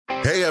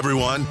Hey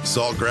everyone,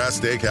 Saltgrass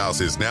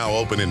Steakhouse is now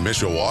open in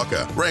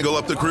Mishawaka. Wrangle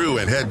up the crew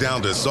and head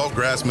down to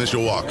Saltgrass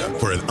Mishawaka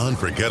for an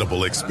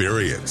unforgettable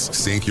experience.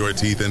 Sink your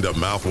teeth into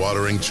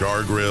mouth-watering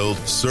char-grilled,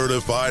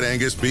 certified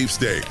Angus beef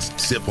steaks.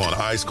 Sip on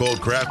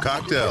ice-cold craft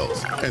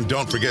cocktails. And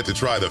don't forget to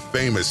try the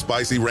famous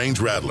spicy range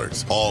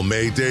rattlers, all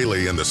made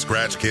daily in the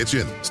Scratch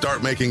Kitchen.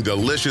 Start making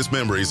delicious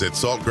memories at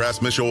Saltgrass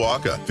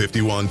Mishawaka,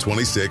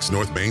 5126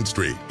 North Main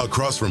Street,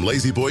 across from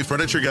Lazy Boy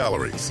Furniture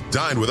Galleries.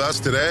 Dine with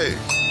us today.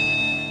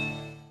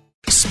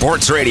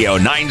 Sports Radio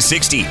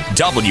 960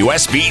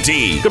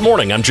 WSBT. Good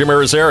morning, I'm Jim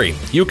Irizarry.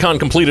 UConn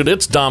completed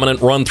its dominant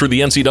run through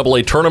the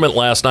NCAA tournament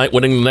last night,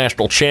 winning the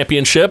national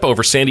championship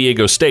over San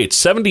Diego State,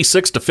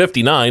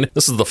 76-59.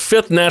 This is the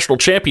fifth national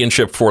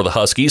championship for the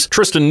Huskies.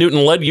 Tristan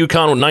Newton led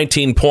UConn with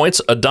 19 points.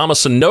 Adama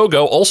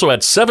Sanogo also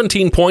had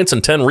 17 points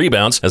and 10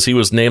 rebounds, as he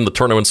was named the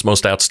tournament's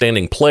most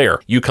outstanding player.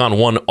 UConn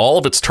won all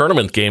of its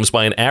tournament games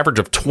by an average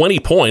of 20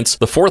 points,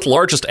 the fourth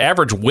largest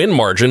average win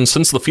margin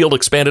since the field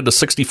expanded to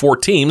 64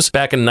 teams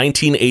back in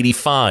 1985.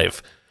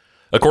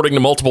 According to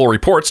multiple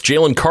reports,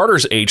 Jalen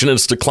Carter's agent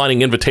is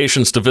declining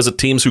invitations to visit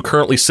teams who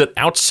currently sit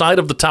outside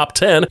of the top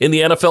 10 in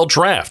the NFL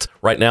draft.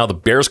 Right now, the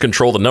Bears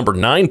control the number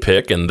 9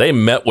 pick, and they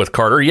met with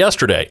Carter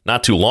yesterday.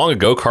 Not too long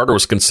ago, Carter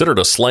was considered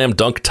a slam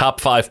dunk top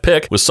 5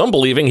 pick, with some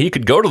believing he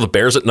could go to the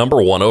Bears at number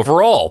 1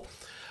 overall.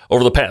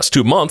 Over the past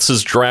 2 months,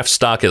 his draft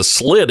stock has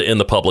slid in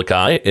the public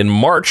eye. In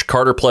March,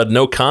 Carter pled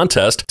no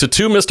contest to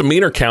 2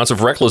 misdemeanor counts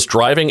of reckless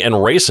driving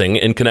and racing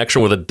in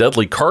connection with a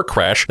deadly car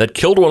crash that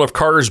killed one of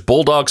Carter's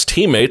Bulldogs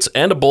teammates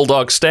and a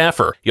Bulldog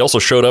staffer. He also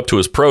showed up to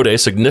his pro day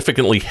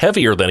significantly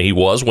heavier than he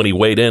was when he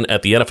weighed in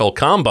at the NFL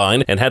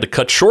Combine and had to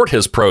cut short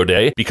his pro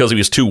day because he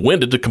was too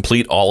winded to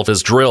complete all of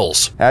his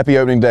drills. Happy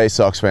opening day,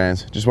 Sox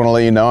fans. Just want to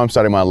let you know I'm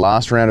starting my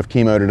last round of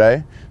chemo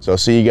today, so I'll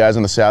see you guys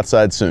on the south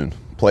side soon.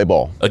 Play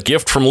ball. A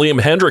gift from Liam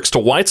Hendriks to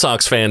White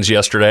Sox fans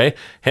yesterday.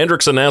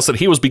 Hendriks announced that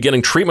he was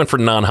beginning treatment for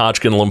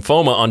non-Hodgkin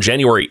lymphoma on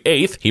January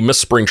 8th. He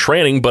missed spring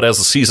training, but as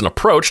the season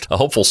approached, a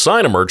hopeful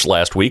sign emerged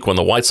last week when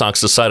the White Sox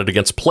decided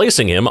against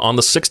placing him on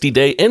the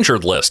 60-day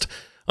injured list.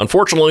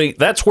 Unfortunately,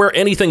 that's where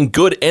anything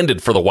good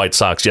ended for the White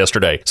Sox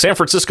yesterday. San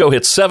Francisco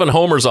hit 7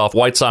 homers off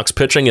White Sox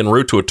pitching en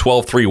route to a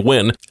 12-3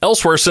 win.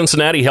 Elsewhere,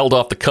 Cincinnati held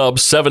off the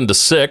Cubs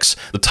 7-6.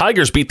 The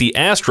Tigers beat the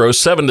Astros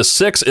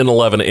 7-6 in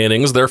 11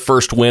 innings, their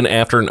first win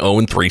after an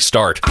 0-3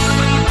 start.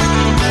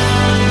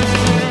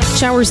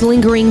 Showers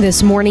lingering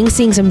this morning,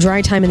 seeing some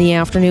dry time in the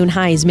afternoon,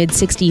 highs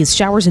mid-60s.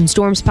 Showers and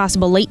storms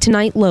possible late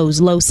tonight, lows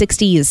low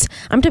 60s.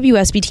 I'm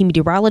WSBT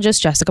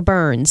meteorologist Jessica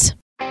Burns.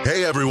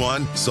 Hey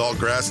everyone,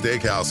 Saltgrass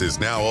Steakhouse is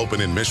now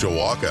open in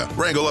Mishawaka.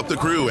 Wrangle up the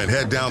crew and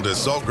head down to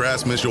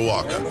Saltgrass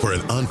Mishawaka for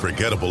an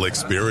unforgettable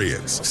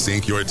experience.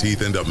 Sink your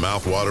teeth into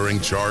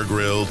mouth-watering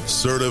char-grilled,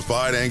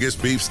 certified Angus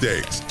beef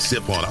steaks.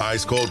 Sip on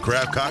ice-cold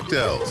craft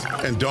cocktails.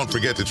 And don't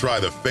forget to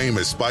try the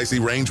famous spicy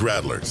range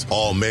rattlers,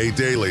 all made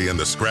daily in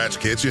the Scratch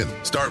Kitchen.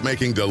 Start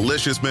making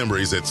delicious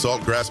memories at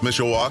Saltgrass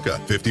Mishawaka,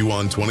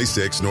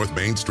 5126 North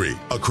Main Street,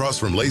 across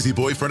from Lazy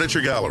Boy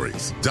Furniture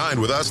Galleries. Dine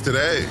with us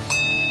today.